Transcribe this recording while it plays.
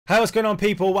Hey, what's going on,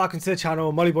 people? Welcome to the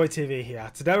channel. Mollyboy TV here.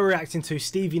 Today we're reacting to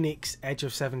Stevie Nicks' Edge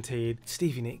of 17.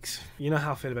 Stevie Nicks. You know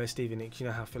how I feel about Stevie Nicks. You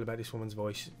know how I feel about this woman's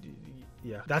voice.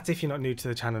 Yeah, that's if you're not new to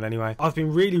the channel anyway. I've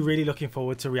been really looking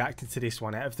forward to reacting to this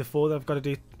one. Out of the four that I've got to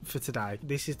do for today,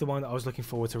 this is the one that I was looking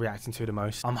forward to reacting to the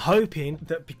most. I'm hoping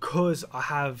that because I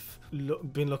have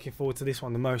been looking forward to this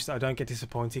one the most, I don't get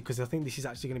disappointed, because I think this is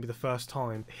actually going to be the first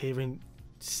time hearing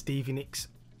Stevie Nicks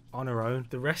on her own.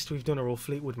 The rest we've done are all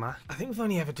Fleetwood Mac. I think we've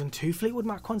only ever done 2 Fleetwood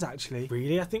Mac ones, actually.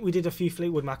 Really, I think we did a few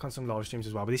Fleetwood Mac on some live streams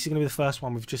as well, but this is going to be the first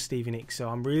one with just Stevie Nicks, so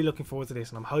I'm really looking forward to this,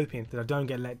 and I'm hoping that I don't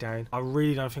get let down. I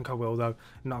really don't think I will, though, I'm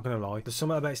not going to lie. There's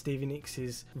something about Stevie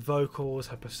Nicks' vocals,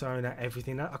 her persona,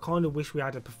 everything. I kind of wish we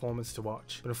had a performance to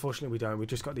watch, but unfortunately we don't. We've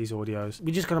just got these audios.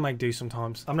 We just got to make do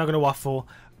sometimes. I'm not going to waffle.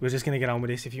 We're just going to get on with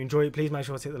this. If you enjoy it, please make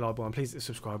sure to hit the like button, please hit the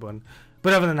subscribe button.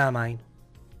 But other than that, man,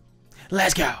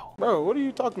 let's go. Bro, what are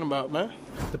you talking about, man?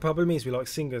 The problem is we like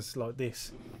singers like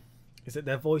this, is that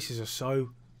their voices are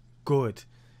so good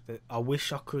that I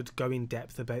wish I could go in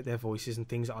depth about their voices and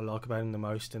things that I like about them the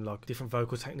most, and like different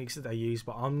vocal techniques that they use,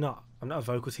 but I'm not a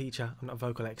vocal teacher, I'm not a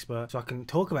vocal expert, so I can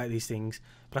talk about these things,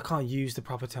 but I can't use the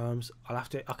proper terms. I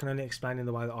can only explain in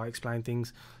the way that I explain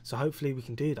things, so hopefully we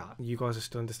can do that. You guys will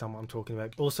still understand what I'm talking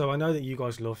about. Also, I know that you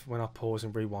guys love when I pause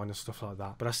and rewind and stuff like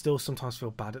that, but I still sometimes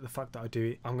feel bad at the fact that I do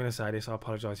it. I'm going to say this, I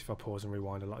apologise if I pause and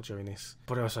rewind a lot during this,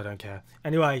 but I also don't care.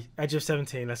 Anyway, Edge of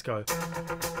 17, let's go.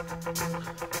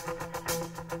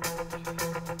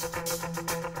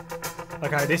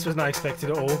 Okay, this was not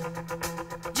expected at all.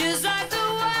 Just like the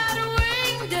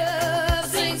wide-winged dove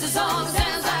sings a song,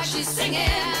 sounds like she's singing.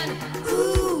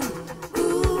 Ooh,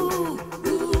 ooh,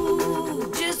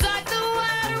 ooh. Just like the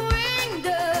wide-winged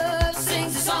dove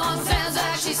sings a song, sounds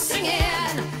like she's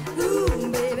singing.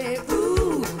 Ooh, baby,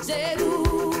 ooh, say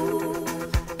ooh.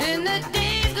 And the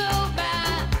days go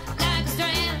by like a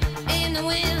strand in the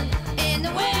wind, in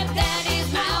the web that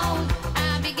is my own.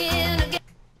 I begin again.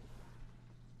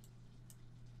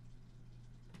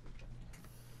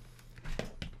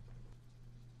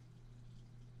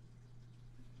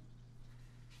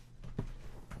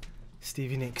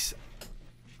 Stevie Nicks,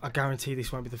 I guarantee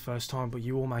this won't be the first time, but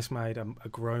you almost made a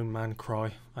grown man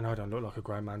cry. I know I don't look like a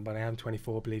grown man, but I am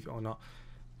 24, believe it or not.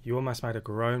 You almost made a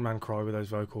grown man cry with those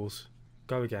vocals.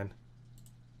 Go again.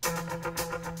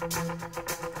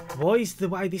 Why is the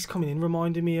way this coming in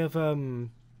reminding me of Eye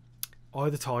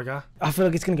the Tiger? I feel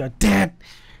like it's gonna go dan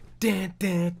dan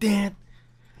dan dan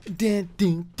dan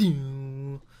ding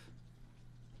ding.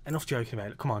 Enough joking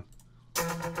about it, come on.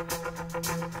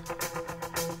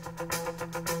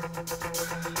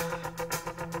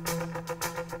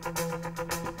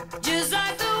 Just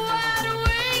like the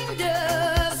wide-winged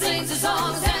dove sings a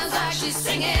song, sounds like she's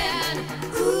singing.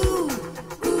 Ooh,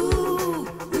 ooh,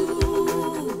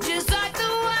 ooh. Just like the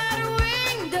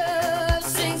wide-winged dove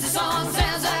sings a song,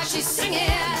 sounds like she's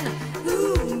singing.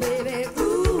 Ooh, baby,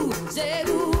 ooh, say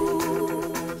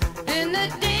ooh. And the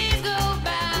days go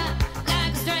by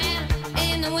like a strand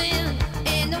in the wind,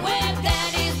 in the web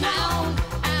that is my own.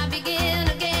 I begin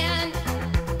again.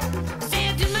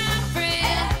 Said to my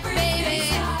friend,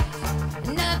 baby,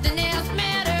 nothing else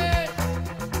matters.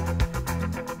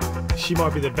 She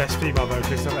might be the best female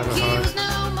vocalist I've ever heard. He's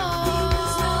no more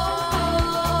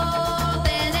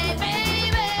than a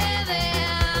baby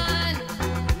then.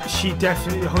 She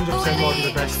definitely 100% might be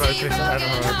the best vocalist I've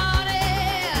ever heard.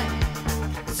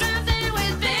 Something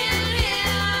within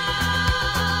him.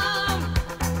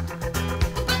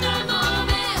 But the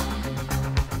moment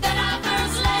that I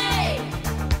first lay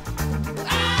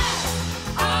eyes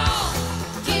on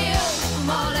you, I'm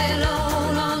all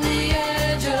alone on the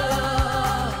edge of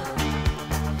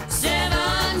 17.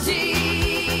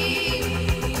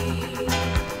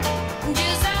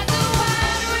 Just like the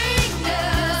wide-winged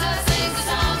dove sings a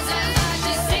song, sounds like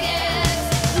she's singing.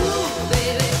 Ooh,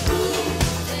 baby, ooh,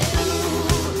 ooh.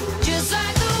 Just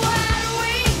like the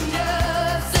wide-winged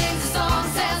dove sings a song,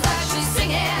 sounds like she's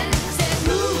singing. Said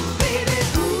ooh, baby,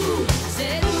 ooh,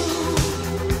 said ooh.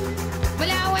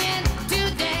 Well, I went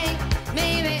today,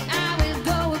 maybe I will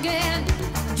go again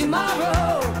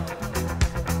tomorrow.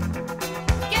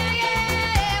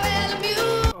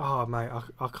 Oh mate,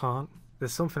 I can't.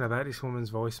 There's something about this woman's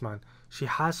voice, man. She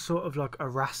has sort of like a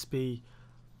raspy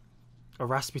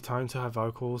tone to her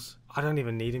vocals. I don't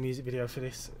even need a music video for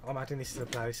this. I'm adding this to the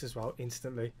playlist as well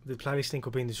instantly. The playlist link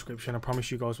will be in the description. I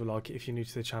promise you guys will like it if you're new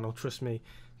to the channel. Trust me.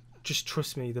 Just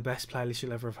trust me, the best playlist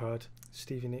you'll ever have heard.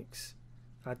 Stevie Nicks,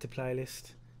 add to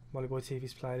playlist. Mollyboy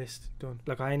TV's playlist, done.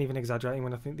 Like, I ain't even exaggerating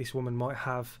when I think this woman might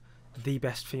have the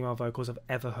best female vocals I've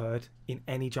ever heard in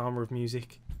any genre of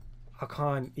music. I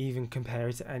can't even compare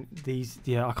it to I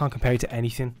can't compare it to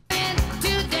anything.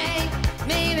 Today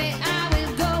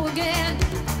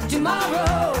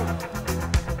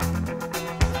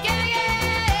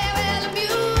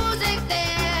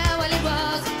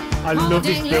I love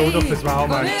this build up as well,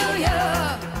 man.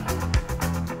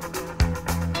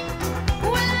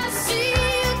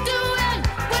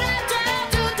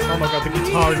 Oh my god, the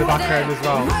guitar in the background as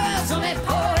well.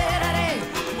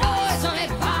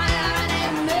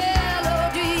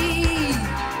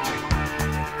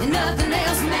 Nothing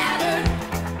else mattered.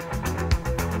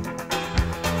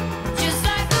 Just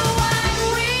like the white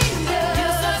wind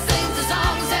just sings the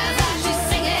songs as she's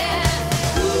singing.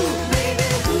 Ooh, baby,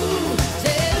 ooh,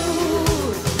 say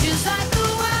ooh. Just like the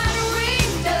white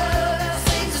wind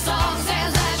sings the songs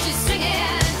as she's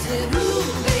singing. Say ooh,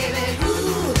 baby,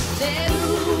 ooh, say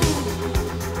ooh.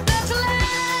 The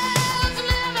clouds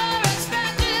never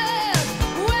expected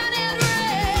when it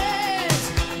rains,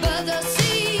 but the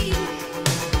sea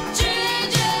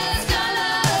changes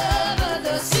color, but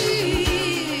the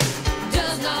sea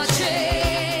does not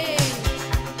change.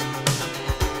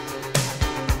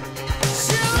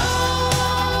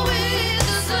 Slow with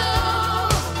the slow,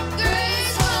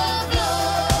 graceful flow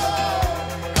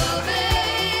of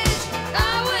age, I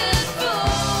went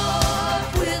forth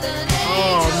with an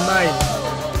Oh, mate.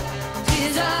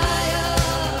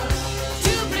 desire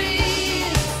to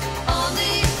breathe on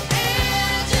the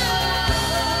edge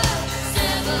of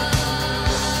 17.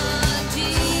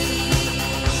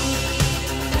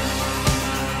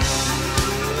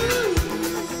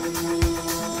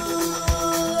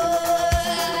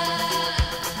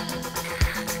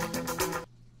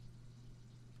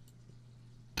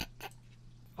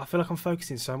 I feel like I'm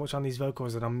focusing so much on these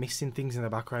vocals that I'm missing things in the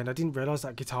background. I didn't realise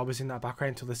that guitar was in that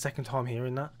background until the second time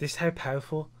hearing that. This is how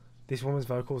powerful this woman's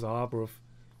vocals are, bruv.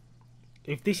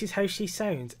 If this is how she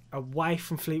sounds away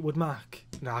from Fleetwood Mac,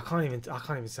 no, I can't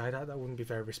even say that. That wouldn't be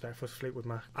very respectful to Fleetwood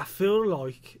Mac. I feel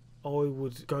like I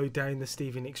would go down the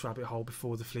Stevie Nicks rabbit hole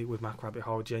before the Fleetwood Mac rabbit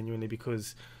hole, genuinely,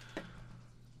 because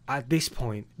at this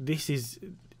point, this is,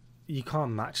 you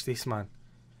can't match this, man.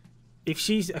 If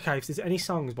she's, okay, if there's any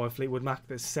songs by Fleetwood Mac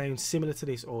that sound similar to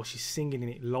this, or she's singing in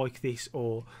it like this,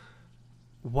 or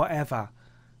whatever,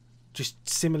 just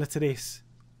similar to this,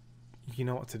 you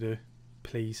know what to do,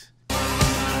 please.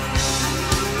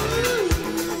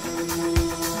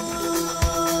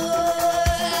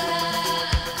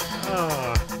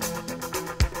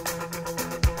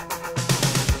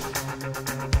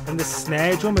 And the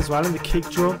snare drum as well, and the kick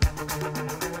drum.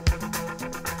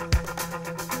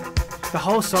 The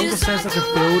whole song just sounds like a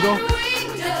build up.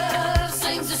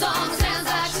 Sings the song, sounds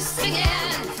like she's singing.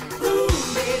 Ooh,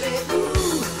 baby,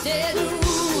 ooh, said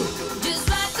ooh. Just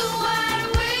like the white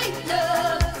wind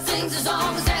sings the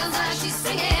song, sounds like she's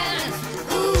singing.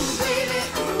 Ooh, baby,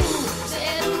 ooh,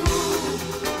 said ooh.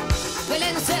 Well,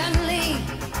 then suddenly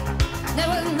there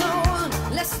was no one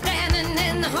left standing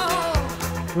in the hall.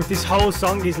 With this whole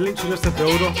song is literally just a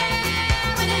build up.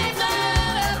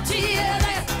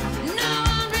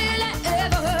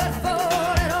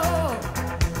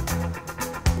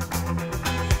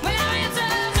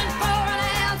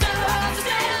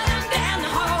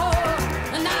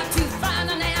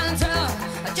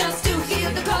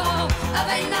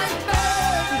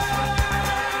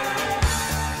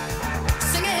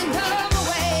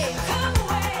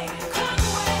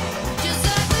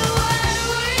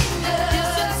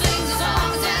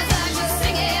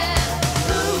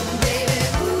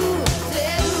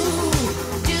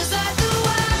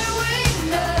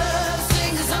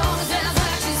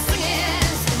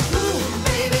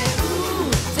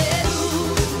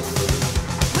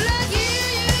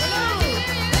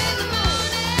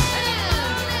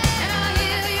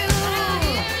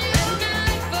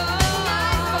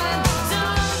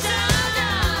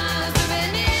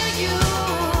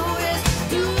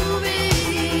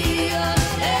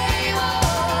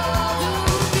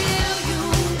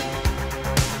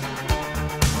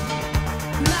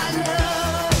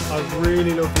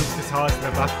 Really love these guitars in the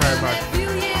background, man.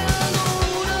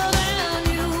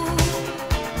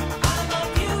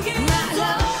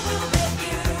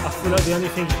 I feel like the only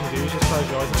thing you can do is just close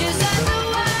your eyes and listen.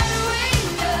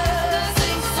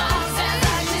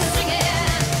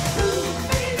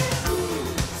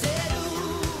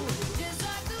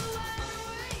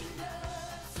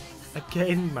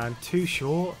 Again, man, too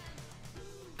short.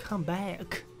 Come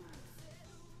back.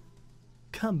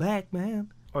 Come back,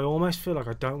 man. I almost feel like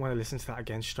I don't want to listen to that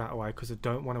again straight away because I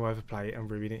don't want to overplay it and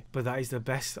ruin it. But that is the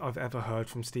best I've ever heard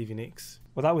from Stevie Nicks.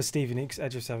 Well, that was Stevie Nicks,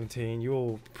 Edge of 17. You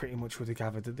all pretty much would have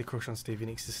gathered that the crush on Stevie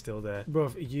Nicks is still there.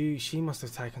 Bruv, she must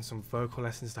have taken some vocal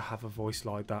lessons to have a voice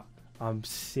like that. I'm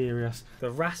serious.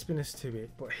 The raspiness to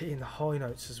it, but hitting the high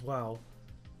notes as well.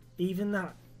 Even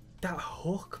that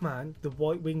hook, man, the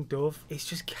white-winged dove, it's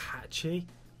just catchy.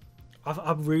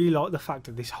 I really like the fact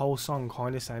that this whole song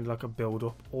kind of sounded like a build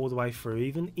up all the way through.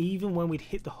 Even when we'd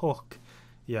hit the hook,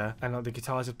 yeah, and like the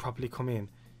guitars had properly come in.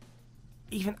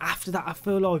 Even after that, I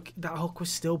feel like that hook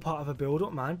was still part of a build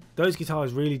up, man. Those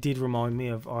guitars really did remind me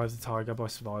of Eye of the Tiger by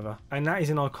Survivor. And that is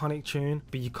an iconic tune,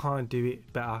 but you can't do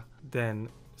it better than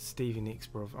Stevie Nicks,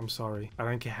 bruv. I'm sorry. I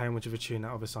don't care how much of a tune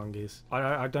that other song is.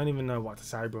 I don't even know what to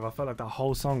say, bruv. I felt like that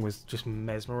whole song was just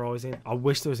mesmerising. I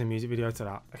wish there was a music video to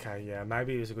that. Okay, yeah,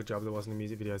 maybe it was a good job there wasn't a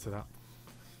music video to that.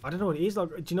 I don't know what it is.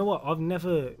 Like, do you know what? I don't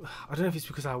know if it's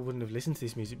because I wouldn't have listened to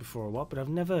this music before or what, but I've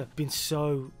never been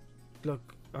so, like,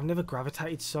 I've never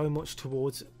gravitated so much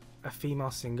towards a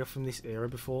female singer from this era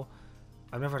before.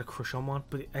 I've never had a crush on one,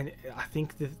 and I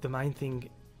think the main thing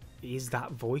is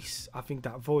that voice. I think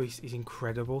that voice is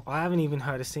incredible. I haven't even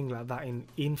heard a sing like that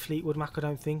in Fleetwood Mac, I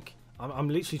don't think. I'm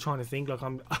literally trying to think, like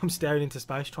I'm staring into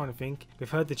space trying to think. We've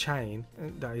heard The Chain,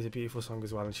 that is a beautiful song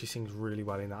as well, and she sings really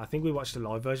well in that. I think we watched the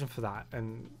live version for that,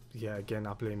 and yeah, again,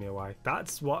 that blew me away.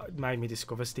 That's what made me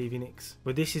discover Stevie Nicks.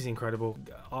 But this is incredible.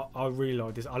 I really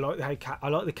like this. I like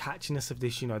the catchiness of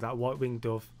this, you know, that White Winged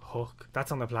Dove hook.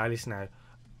 That's on the playlist now.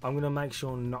 I'm going to make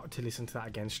sure not to listen to that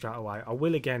again straight away. I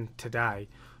will again today,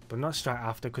 but not straight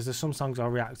after, because there's some songs I'll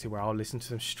react to where I'll listen to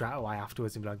them straight away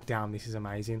afterwards and be like, damn, this is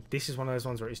amazing. This is one of those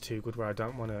ones where it's too good, where I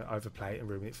don't want to overplay it and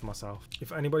ruin it for myself.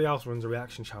 If anybody else runs a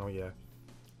reaction channel, yeah,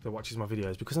 that watches my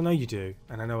videos, because I know you do,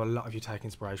 and I know a lot of you take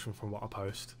inspiration from what I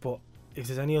post, but if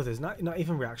there's any others, not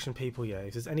even reaction people, yeah,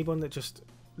 if there's anyone that just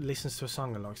listens to a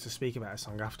song and likes to speak about a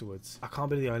song afterwards, I can't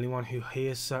be the only one who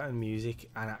hears certain music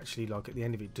and actually, like, at the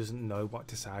end of it doesn't know what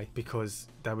to say because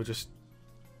they were just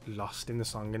lost in the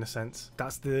song, in a sense.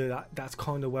 That's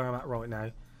kind of where I'm at right now.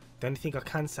 The only thing I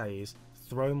can say is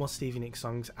throw more Stevie Nicks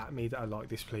songs at me that are like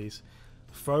this, please.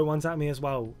 Throw ones at me as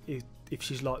well if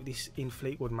she's like this in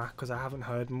Fleetwood Mac, because I haven't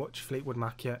heard much Fleetwood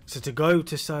Mac yet. So to go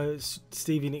to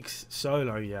Stevie Nicks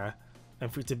solo, yeah,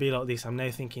 and for it to be like this, I'm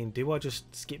now thinking, do I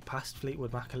just skip past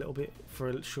Fleetwood Mac a little bit for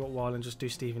a short while and just do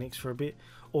Stevie Nicks for a bit?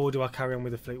 Or do I carry on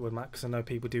with the Fleetwood Mac? Because I know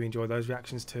people do enjoy those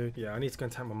reactions too. Yeah, I need to go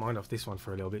and take my mind off this one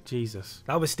for a little bit. Jesus.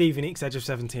 That was Stevie Nicks, Edge of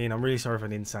 17. I'm really sorry if I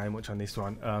didn't say much on this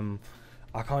one.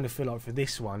 I kind of feel like for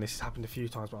this one, this has happened a few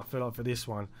times, but I feel like for this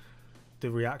one, the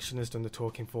reaction has done the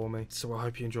talking for me. So I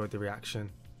hope you enjoyed the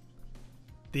reaction.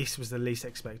 This was the least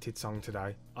expected song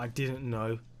today. I didn't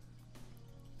know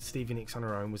Stevie Nicks on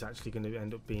her own was actually going to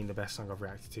end up being the best song I've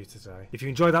reacted to today. If you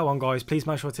enjoyed that one, guys, please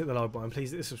make sure to hit the like button, please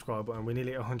hit the subscribe button. We're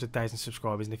nearly at 100,000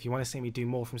 subscribers, and if you want to see me do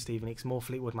more from Stevie Nicks, more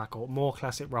Fleetwood Mac, or more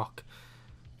classic rock,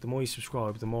 the more you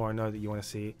subscribe, the more I know that you want to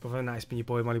see it. But other than that, it's been your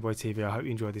boy Mollyboy TV. I hope you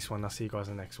enjoyed this one. I'll see you guys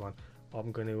in the next one.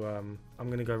 I'm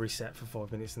gonna go reset for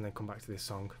 5 minutes and then come back to this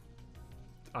song.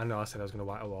 I know I said I was going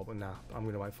to wait a while, but nah, I'm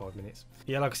going to wait 5 minutes.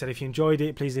 Yeah, like I said, if you enjoyed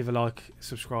it, please leave a like,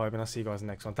 subscribe, and I'll see you guys in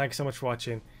the next one. Thank you so much for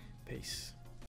watching. Peace.